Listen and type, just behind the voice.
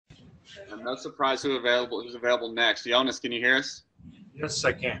No surprise who's available next. Jonas, can you hear us? Yes,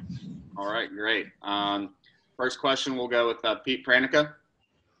 I can. All right, great. First question, we'll go with Pete Pranica.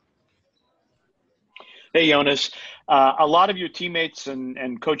 Hey, Jonas. A lot of your teammates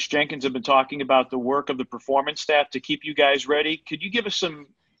and Coach Jenkins have been talking about the work of the performance staff to keep you guys ready. Could you give us some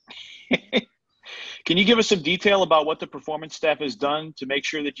Can you give us some detail about what the performance staff has done to make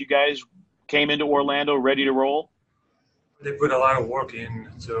sure that you guys came into Orlando ready to roll? They put a lot of work in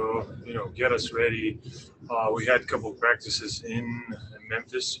to, get us ready. We had a couple of practices in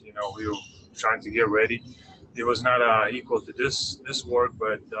Memphis. We were trying to get ready. It was not equal to this work,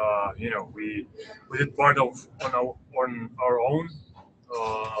 but we did part of on our own.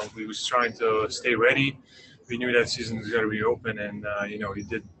 We was trying to stay ready. We knew that season was going to be open, and you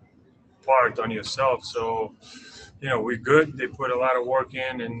did part on yourself. So we're good. They put a lot of work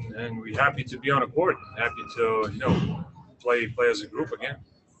in, and we're happy to be on the court. Happy to play as a group again.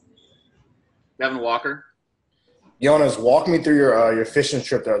 Devin Walker. Jonas, walk me through your fishing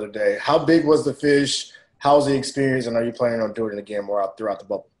trip the other day. How big was the fish? How was the experience? And are you planning on doing it again more throughout the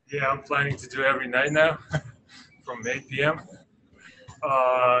bubble? Yeah, I'm planning to do it every night now from 8 p.m.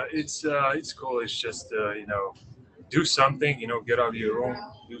 It's cool. It's just do something. Get out of your room,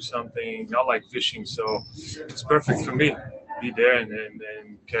 do something. I like fishing, so it's perfect for me. Be there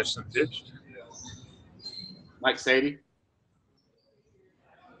and catch some fish. Mike Sadie.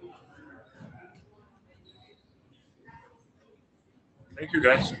 Thank you,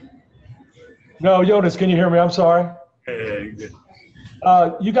 guys. No, Jonas, can you hear me? I'm sorry. Hey, good.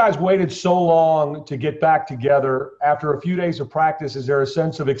 You guys waited so long to get back together. After a few days of practice, is there a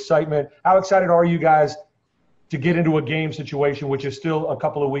sense of excitement? How excited are you guys to get into a game situation, which is still a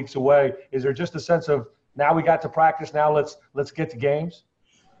couple of weeks away? Is there just a sense of now we got to practice, now let's get to games?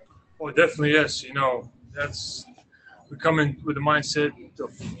 Oh, definitely, yes. We come in with the mindset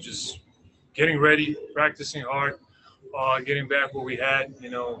of just getting ready, practicing hard, getting back what we had.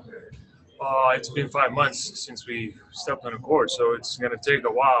 It's been 5 months since we stepped on the court, so it's going to take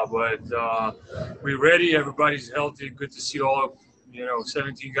a while. But we're ready. Everybody's healthy. Good to see all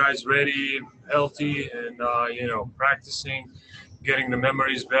 17 guys ready, healthy, and practicing, getting the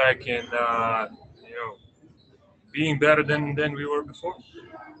memories back, and being better than we were before.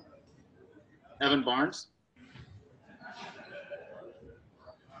 Evan Barnes.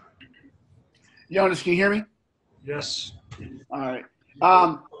 Jonas, can you hear me? Yes. All right.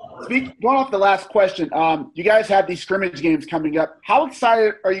 Going off the last question, you guys have these scrimmage games coming up. How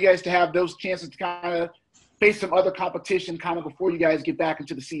excited are you guys to have those chances to kind of face some other competition kind of before you guys get back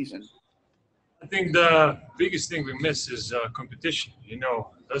into the season? I think the biggest thing we miss is competition. It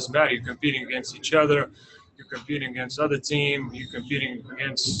doesn't matter. You're competing against each other. You're competing against other team. You're competing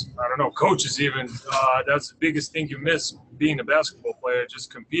against, coaches even. That's the biggest thing you miss being a basketball player,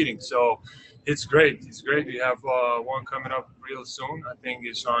 just competing. So it's great. It's great. We have one coming up real soon. I think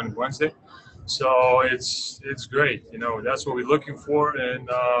it's on Wednesday. So it's great. That's what we're looking for. And,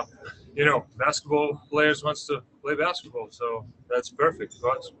 basketball players wants to play basketball. So that's perfect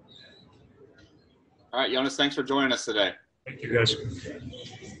for us. All right, Jonas, thanks for joining us today. Thank you, guys.